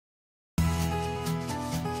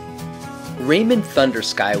Raymond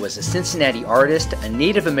Thunder-Sky was a Cincinnati artist, a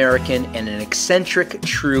Native American, and an eccentric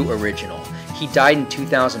true original. He died in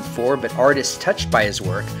 2004, but artists touched by his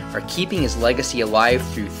work are keeping his legacy alive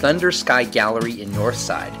through Thunder-Sky Gallery in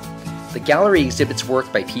Northside. The gallery exhibits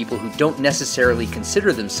work by people who don't necessarily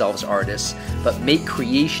consider themselves artists, but make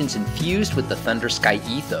creations infused with the Thunder-Sky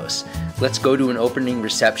ethos. Let's go to an opening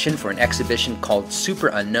reception for an exhibition called Super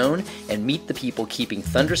Unknown and meet the people keeping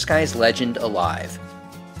Thunder-Sky's legend alive.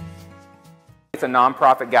 It's a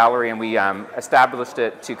non-profit gallery, and we established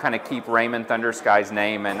it to kind of keep Raymond Thunder-Sky's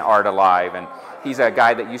name and art alive. And he's a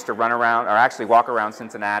guy that used to run around, or actually walk around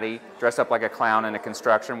Cincinnati, dress up like a clown and a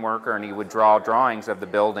construction worker, and he would draw drawings of the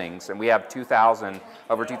buildings. And we have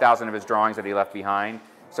over 2,000 of his drawings that he left behind.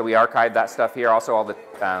 So we archived that stuff here, also all the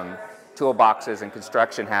toolboxes and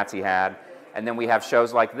construction hats he had. And then we have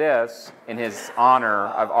shows like this in his honor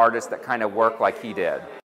of artists that kind of work like he did.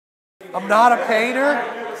 I'm not a painter,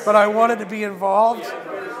 but I wanted to be involved,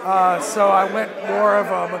 so I went more of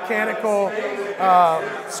a mechanical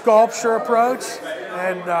sculpture approach,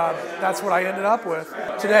 and that's what I ended up with.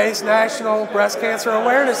 Today's National Breast Cancer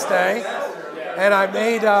Awareness Day, and I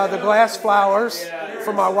made the glass flowers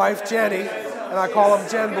for my wife Jenny, and I call them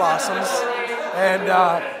Jen Blossoms, and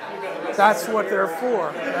that's what they're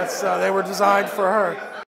for. They were designed for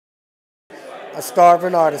her. A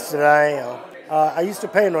starving artist today. I used to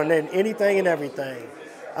paint on anything and everything.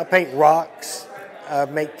 I paint rocks, I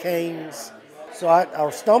make canes. So I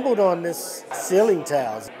stumbled on this ceiling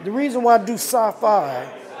tiles. The reason why I do sci-fi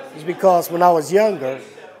is because when I was younger,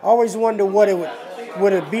 I always wondered what it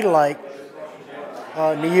would be like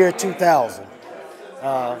in the year 2000.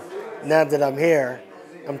 Now that I'm here,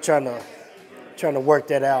 I'm trying to work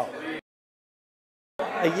that out.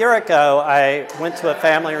 A year ago, I went to a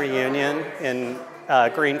family reunion in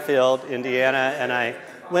Greenfield, Indiana, and I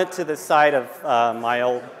went to the site of my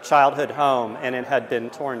old childhood home, and it had been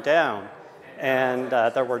torn down. And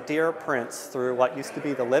there were deer prints through what used to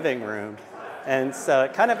be the living room. And so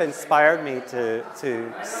it kind of inspired me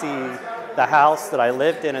to see the house that I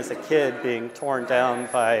lived in as a kid being torn down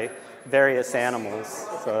by various animals.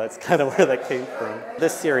 So that's kind of where that came from.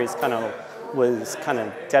 This series was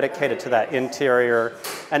dedicated to that interior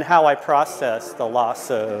and how I processed the loss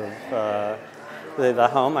of the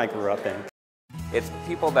home I grew up in. It's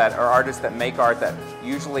people that are artists that make art that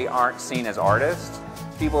usually aren't seen as artists.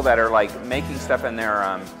 People that are like making stuff in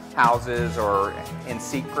their houses or in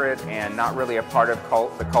secret and not really a part of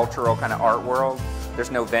the cultural kind of art world.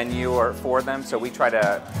 There's no venue for them, so we try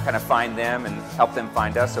to kind of find them and help them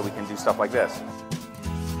find us so we can do stuff like this.